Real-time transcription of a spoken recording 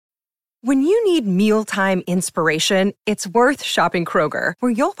When you need mealtime inspiration, it's worth shopping Kroger,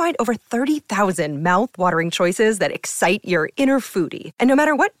 where you'll find over 30,000 mouth-watering choices that excite your inner foodie. And no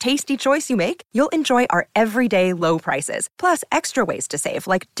matter what tasty choice you make, you'll enjoy our everyday low prices, plus extra ways to save,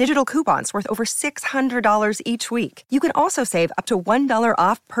 like digital coupons worth over $600 each week. You can also save up to $1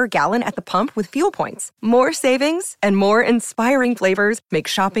 off per gallon at the pump with fuel points. More savings and more inspiring flavors make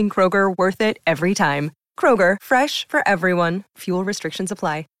shopping Kroger worth it every time. Kroger, fresh for everyone. Fuel restrictions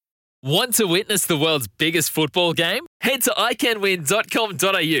apply. Want to witness the world's biggest football game? Head to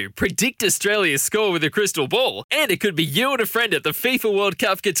iCanWin.com.au, predict Australia's score with a crystal ball, and it could be you and a friend at the FIFA World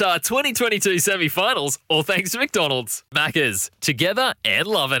Cup Qatar 2022 semi-finals, all thanks to McDonald's. Maccas, together and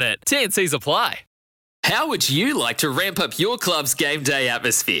loving it. TNCs apply. How would you like to ramp up your club's game day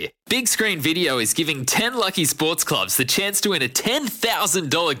atmosphere? Big Screen Video is giving 10 lucky sports clubs the chance to win a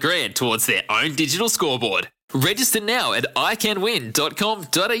 $10,000 grant towards their own digital scoreboard. Register now at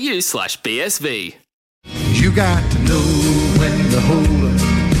iCanWin.com.au/BSV. You got to know when to hold up,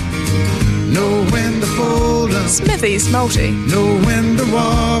 know when to fold up, Smithy's Multi, know when to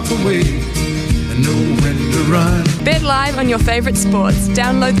walk away, and know when to run. Bet live on your favourite sports.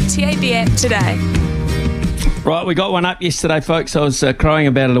 Download the TAB app today. Right, we got one up yesterday, folks. I was crying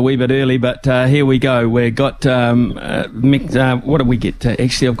about it a wee bit early, but here we go. We got Mick. What did we get?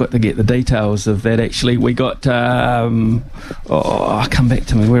 Actually, I've got to get the details of that. Actually, we got. Come back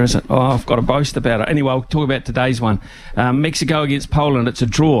to me. Where is it? Oh, I've got to boast about it. Anyway, I'll talk about today's one. Mexico against Poland. It's a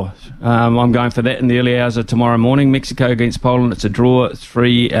draw. I'm going for that in the early hours of tomorrow morning. Mexico against Poland. It's a draw.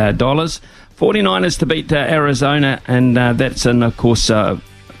 $3. 49ers to beat Arizona, and that's in, of course,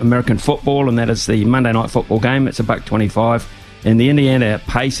 American football, and that is the Monday Night Football game. It's $1.25. And the Indiana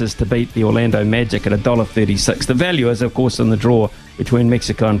Pacers to beat the Orlando Magic at $1.36. The value is, of course, in the draw between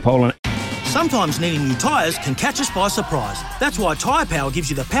Mexico and Poland. Sometimes needing new tyres can catch us by surprise. That's why Tyre Power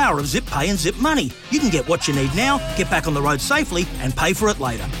gives you the power of zip pay and zip money. You can get what you need now, get back on the road safely, and pay for it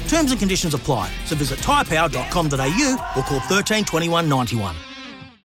later. Terms and conditions apply. So visit tyrepower.com.au or call 13 21 91.